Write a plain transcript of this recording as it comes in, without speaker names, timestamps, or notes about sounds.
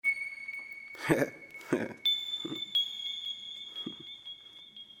Haze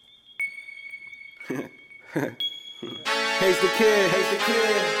the kid.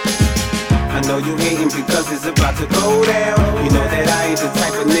 I know you hating because it's about to go down. You know that I ain't the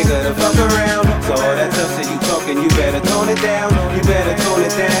type of nigga to fuck around. So all that tough shit you talking, you better tone it down. You better tone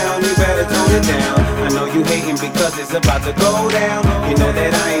it down, you better tone it down. I know you hating because it's about to go down. You know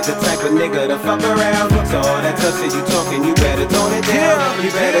that I ain't the type of nigga to fuck around. So all that tough shit you talking, you better tone it down.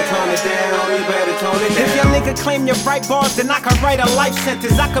 You better tone it down, you better tone it down. If your nigga claim you write bars, then I could write a life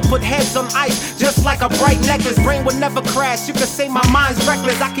sentence. I could put heads on ice, just like a bright necklace. Brain would never crash, you could say my mind's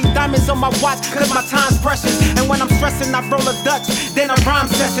reckless. I keep diamonds on my watch, cause my time's precious. And when I'm stressing, I roll a Dutch, then a rhyme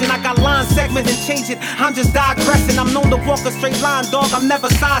session. I got line segment and change it, I'm just digressing. I'm known to walk a straight line, dog, I'm never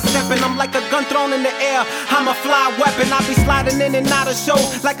sidestepping. I'm like a gun thrown in the air, I'm a fly weapon. I be sliding in and out of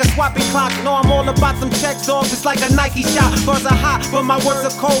shows like a swapping clock. Know I'm all about them checks, dog, just like a Nike shot. Bars are hot, but my words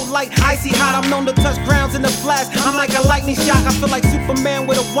are cold like icy hot. I'm known to touch grounds in the flash, I'm like a lightning shock. I feel like Superman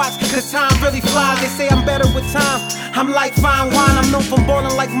with a watch, cause time really flies. They say I'm better with time, I'm like fine wine. I'm known for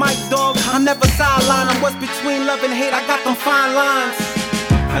balling like Mike, dog, I'm never sideline. I'm what's between love and hate, I got them fine lines.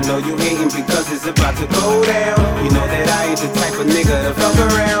 I know you hating because it's about to go down. You know that I ain't the type of nigga to fuck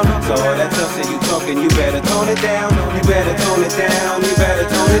around. So all that tough shit you talking, you better tone it down. You better tone it down, you better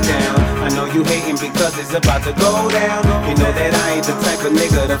tone it down. I know you hating because it's about to go down. You know that I ain't the type of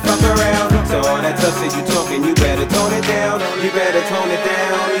nigga to fuck around. So all that tough shit you talking, you better tone it down. You better tone it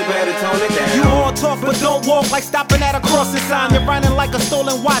down, you better tone it down. You all talk but don't walk, like stopping at a crossing sign. You're riding like a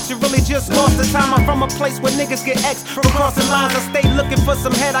stolen watch, you really just lost the time. I'm from a place where niggas get X from crossing lines. I stay looking for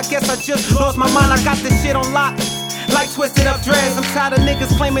some head, I guess I just lost my mind. I got this shit on lock, like twisted up dreads. I'm tired of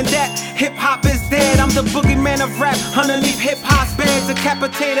niggas claiming that hip-hop is dead. I'm the boogeyman of rap, underneath hip-hop's bed,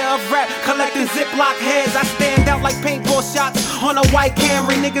 decapitator of rap, collecting Ziploc heads. I stand out like paintball shots on a white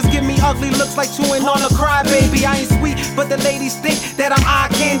Camry. Niggas give me ugly looks like chewing on a crybaby. I ain't sweet, but the ladies think that I'm eye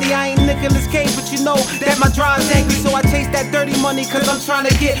candy. I ain't Nicolas Cage, but you know that my drive's angry. So I chase that dirty money, cause I'm trying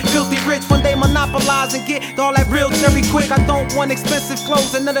to get filthy rich. One day monopolize and get all that real cherry quick. I don't want expensive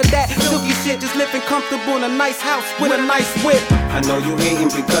clothes and none of that silky shit. Just living comfortable in a nice house with a nice whip. I know you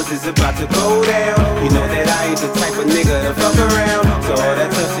hating because it's about to go down. You know that I ain't the type of nigga to fuck around. So all that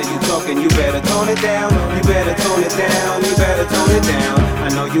tough shit you talking, you better tone it down. You better tone it down, you better tone it down. I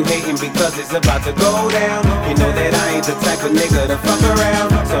know you hating because it's about to go down. You know that I ain't the type of nigga to fuck around.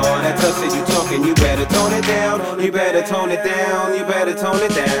 So all that tough shit you talking, you better tone it down. You better tone it down, you better tone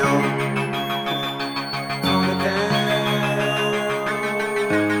it down. Tone it down.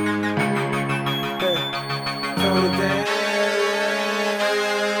 Tone it down.